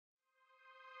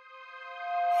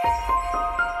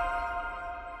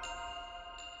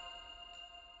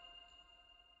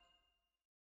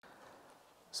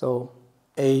So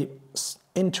an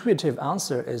intuitive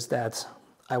answer is that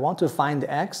I want to find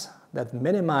x that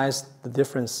minimizes the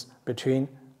difference between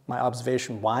my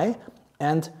observation y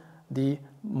and the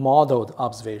modeled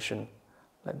observation,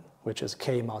 which is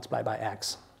k multiplied by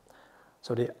x.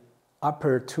 So the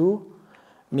upper 2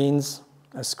 means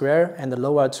a square, and the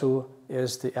lower 2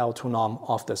 is the L2 norm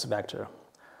of this vector.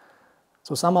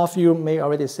 So some of you may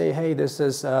already say, hey, this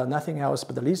is nothing else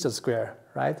but the least square,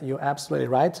 right? You're absolutely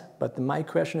right, but my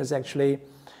question is actually,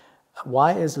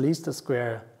 why is least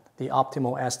square the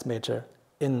optimal estimator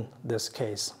in this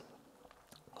case?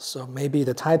 So maybe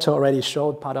the title already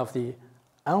showed part of the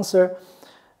answer.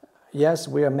 Yes,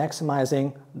 we are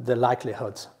maximizing the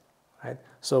likelihood, right?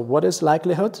 So what is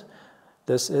likelihood?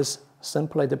 This is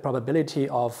simply the probability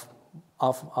of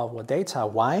our data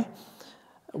y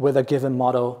with a given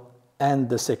model and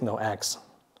the signal x.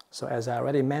 So as I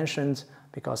already mentioned,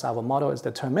 because our model is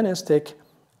deterministic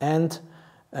and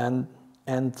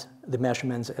the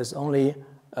measurement is only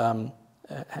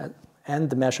and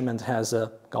the measurement has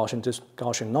a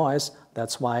Gaussian noise,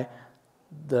 that's why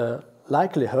the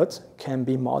likelihood can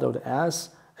be modeled as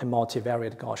a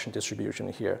multivariate Gaussian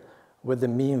distribution here, with the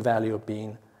mean value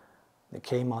being the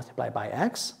k multiplied by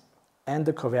x, and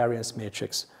the covariance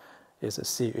matrix is a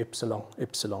C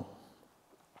epsilon.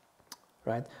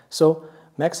 Right? So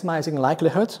maximizing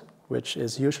likelihood, which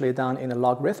is usually done in a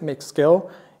logarithmic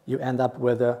scale, you end up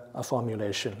with a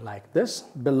formulation like this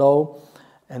below,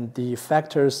 and the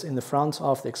factors in the front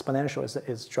of the exponential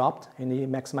is dropped in the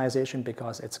maximization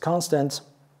because it's constant.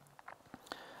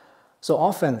 So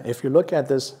often, if you look at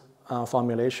this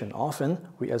formulation, often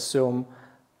we assume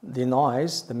the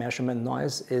noise, the measurement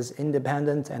noise, is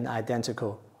independent and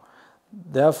identical.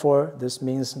 Therefore, this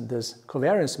means this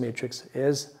covariance matrix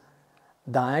is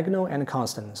diagonal and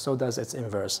constant, so does its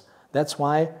inverse. That's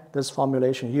why this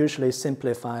formulation usually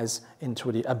simplifies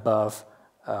into the above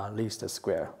least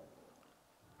square.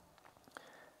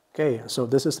 Okay, so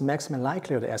this is maximum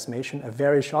likelihood estimation, a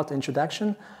very short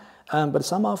introduction. But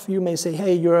some of you may say,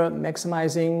 hey, you're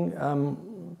maximizing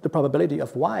the probability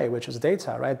of y, which is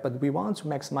data, right? But we want to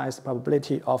maximize the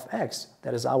probability of x,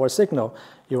 that is our signal.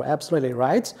 You're absolutely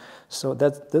right. So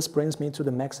this brings me to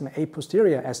the maximum a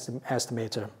posterior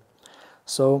estimator.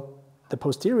 So the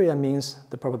posterior means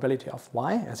the probability of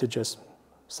y, as you just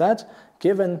said,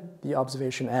 given the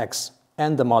observation x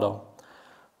and the model.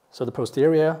 So the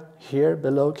posterior here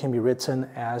below can be written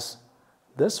as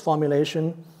this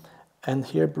formulation, and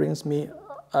here brings me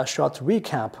a short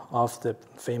recap of the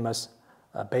famous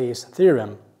Bayes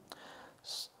theorem.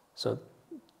 So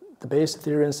the Bayes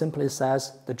theorem simply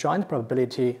says the joint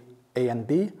probability A and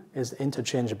B is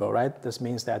interchangeable, right? This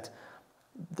means that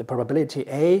the probability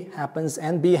A happens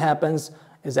and B happens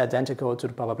is identical to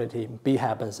the probability B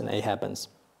happens and A happens.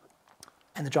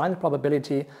 And the joint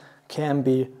probability can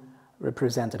be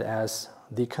represented as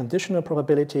the conditional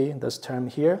probability, this term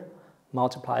here,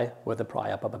 multiplied with the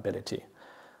prior probability.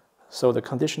 So the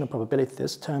conditional probability,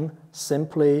 this term,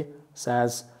 simply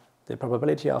says the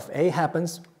probability of A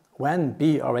happens when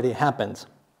B already happened.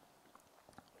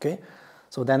 Okay?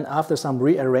 So then after some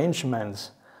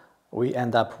rearrangement, we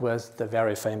end up with the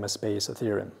very famous Bayes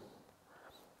theorem.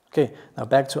 Okay, now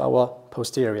back to our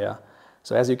posterior.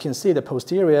 So as you can see, the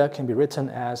posterior can be written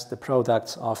as the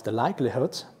product of the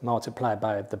likelihood multiplied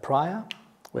by the prior,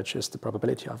 which is the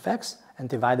probability of x, and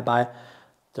divided by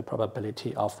the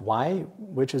probability of y,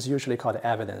 which is usually called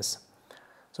evidence.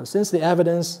 So since the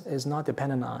evidence is not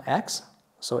dependent on x,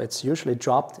 so it's usually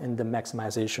dropped in the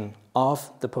maximization of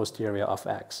the posterior of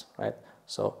x, right?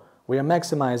 So we are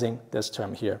maximizing this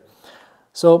term here.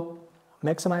 So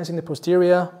maximizing the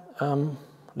posterior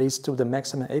leads to the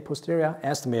maximum a posterior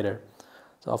estimator.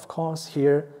 So of course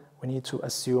here we need to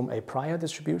assume a prior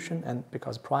distribution, and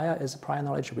because prior is prior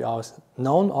knowledge, we always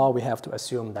known, or we have to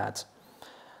assume that.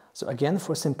 So again,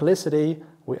 for simplicity,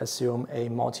 we assume a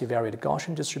multivariate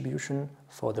Gaussian distribution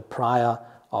for the prior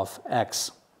of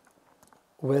x,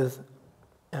 with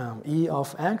E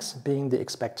of x being the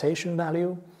expectation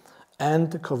value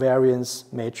and the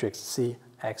covariance matrix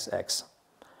Cxx.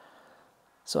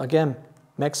 So again,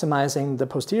 maximizing the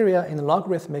posterior in the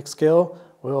logarithmic scale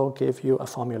will give you a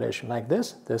formulation like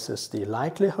this. This is the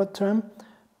likelihood term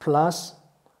plus,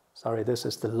 this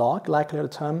is the log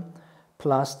likelihood term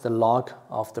plus the log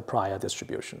of the prior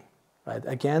distribution, right?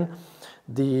 Again,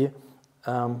 the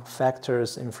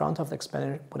factors in front of the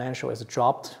exponential is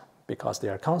dropped because they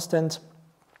are constant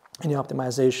in the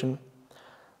optimization.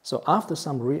 So after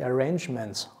some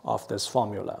rearrangement of this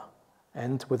formula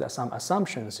and with some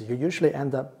assumptions, you usually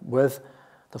end up with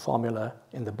the formula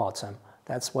in the bottom.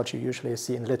 That's what you usually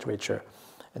see in literature,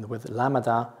 and with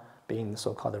lambda being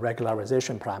so-called the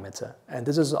regularization parameter. And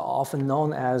this is often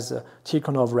known as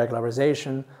Tikhonov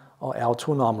regularization or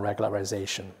L2 norm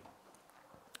regularization.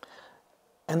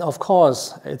 And of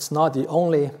course, it's not the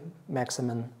only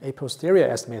maximum a posteriori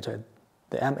estimator.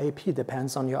 The MAP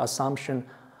depends on your assumption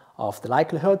of the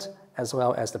likelihood as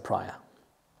well as the prior.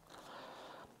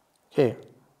 Okay,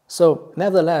 so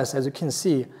nevertheless, as you can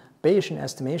see, Bayesian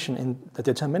estimation in the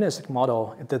deterministic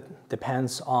model, it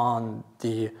depends on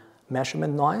the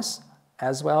measurement noise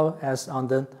as well as on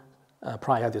the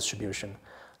prior distribution.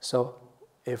 So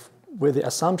if with the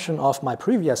assumption of my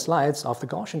previous slides of the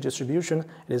Gaussian distribution,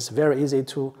 it is very easy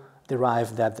to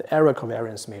derive that the error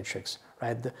covariance matrix,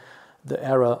 right, the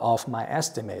error of my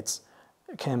estimates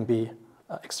can be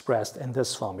expressed in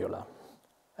this formula.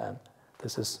 And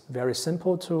this is very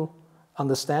simple to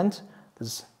understand.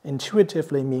 This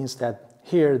intuitively means that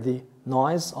here the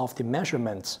noise of the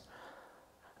measurement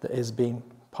that is being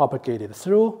propagated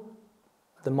through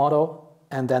the model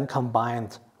and then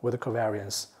combined with the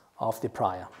covariance of the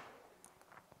prior.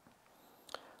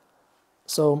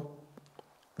 So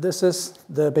this is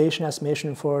the Bayesian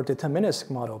estimation for deterministic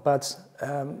model, but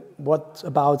what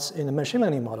about in a machine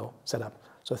learning model setup?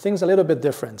 So things are a little bit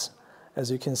different.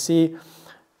 As you can see,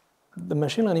 the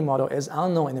machine learning model is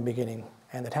unknown in the beginning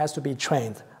and it has to be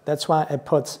trained. That's why I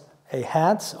put a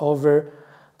hat over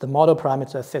the model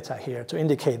parameter theta here to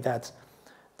indicate that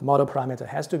the model parameter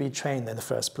has to be trained in the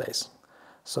first place.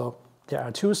 So there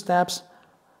are two steps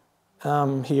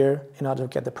here in order to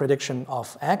get the prediction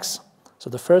of x. So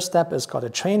the first step is called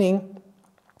a training,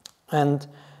 and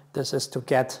this is to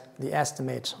get the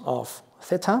estimate of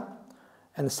theta.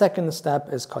 And the second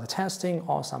step is called testing,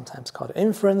 or sometimes called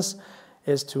inference,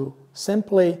 is to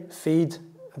simply feed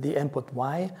the input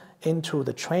y into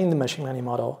the trained machine learning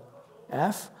model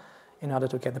f in order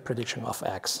to get the prediction of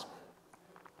x.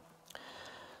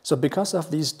 So because of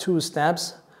these two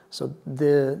steps, so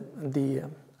the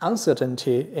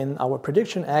uncertainty in our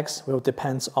prediction x will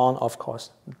depend on, of course,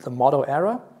 the model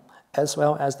error as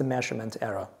well as the measurement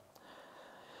error.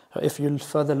 If you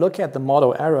further look at the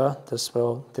model error, this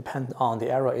will depend on the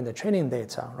error in the training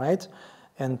data, right?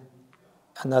 And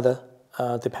another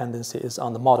dependency is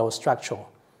on the model structural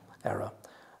error.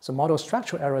 So model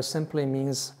structural error simply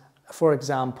means, for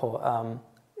example,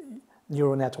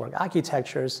 neural network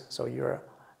architectures. So you're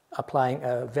applying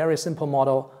a very simple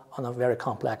model on a very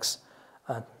complex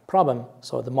problem,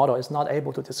 so the model is not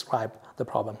able to describe the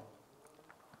problem.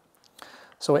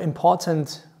 So an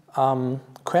important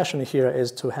question here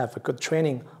is to have a good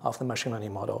training of the machine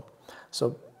learning model.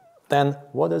 So then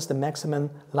what is the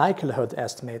maximum likelihood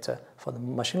estimator for the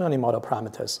machine learning model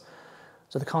parameters?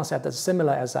 So the concept is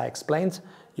similar as I explained.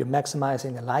 You're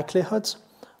maximizing the likelihood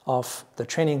of the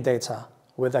training data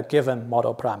with a given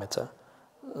model parameter.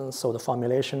 So the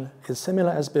formulation is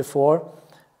similar as before.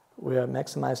 We are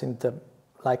maximizing the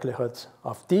likelihood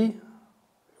of D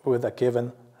with a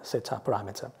given theta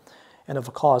parameter. And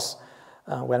of course,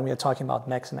 when we are talking about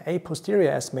maximum a posteriori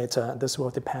estimator, this will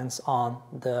depend on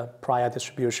the prior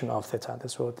distribution of theta.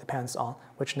 This will depend on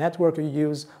which network you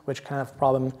use, which kind of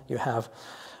problem you have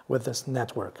with this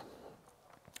network.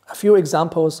 A few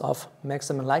examples of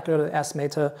maximum likelihood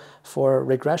estimator for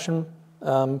regression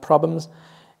problems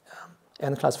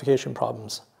and classification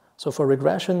problems. So for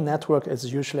regression, network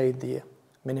is usually the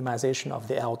minimization of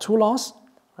the L2 loss.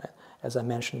 Right? As I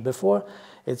mentioned before,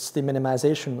 it's the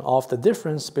minimization of the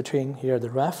difference between here the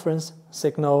reference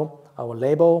signal, our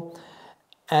label,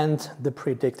 and the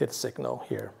predicted signal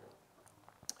here.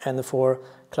 And for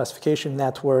classification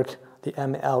network, the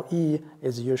MLE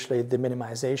is usually the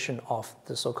minimization of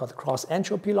the so-called cross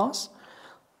entropy loss.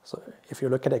 So if you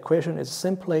look at the equation, it's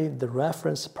simply the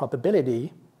reference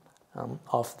probability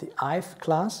of the ith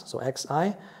class, so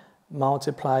xi,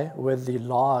 multiply with the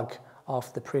log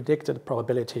of the predicted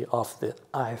probability of the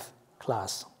ith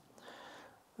class.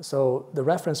 So the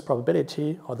reference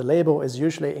probability or the label is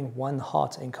usually in one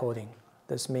hot encoding.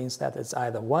 This means that it's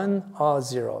either 1 or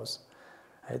zeros.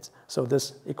 Right? So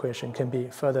this equation can be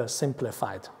further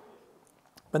simplified.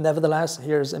 But nevertheless,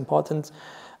 here's important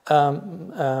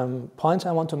point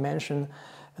I want to mention.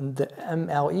 The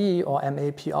MLE or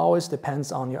MAP always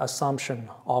depends on your assumption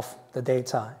of the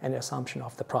data and the assumption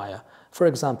of the prior. For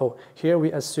example, here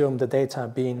we assume the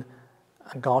data being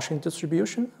a Gaussian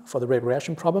distribution for the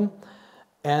regression problem,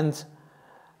 and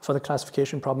for the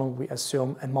classification problem, we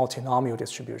assume a multinomial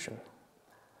distribution.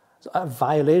 So a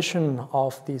violation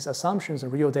of these assumptions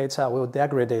in real data will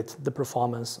degrade the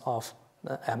performance of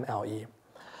the MLE.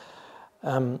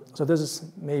 So this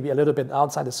is maybe a little bit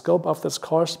outside the scope of this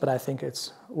course, but I think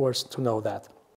it's worth to know that.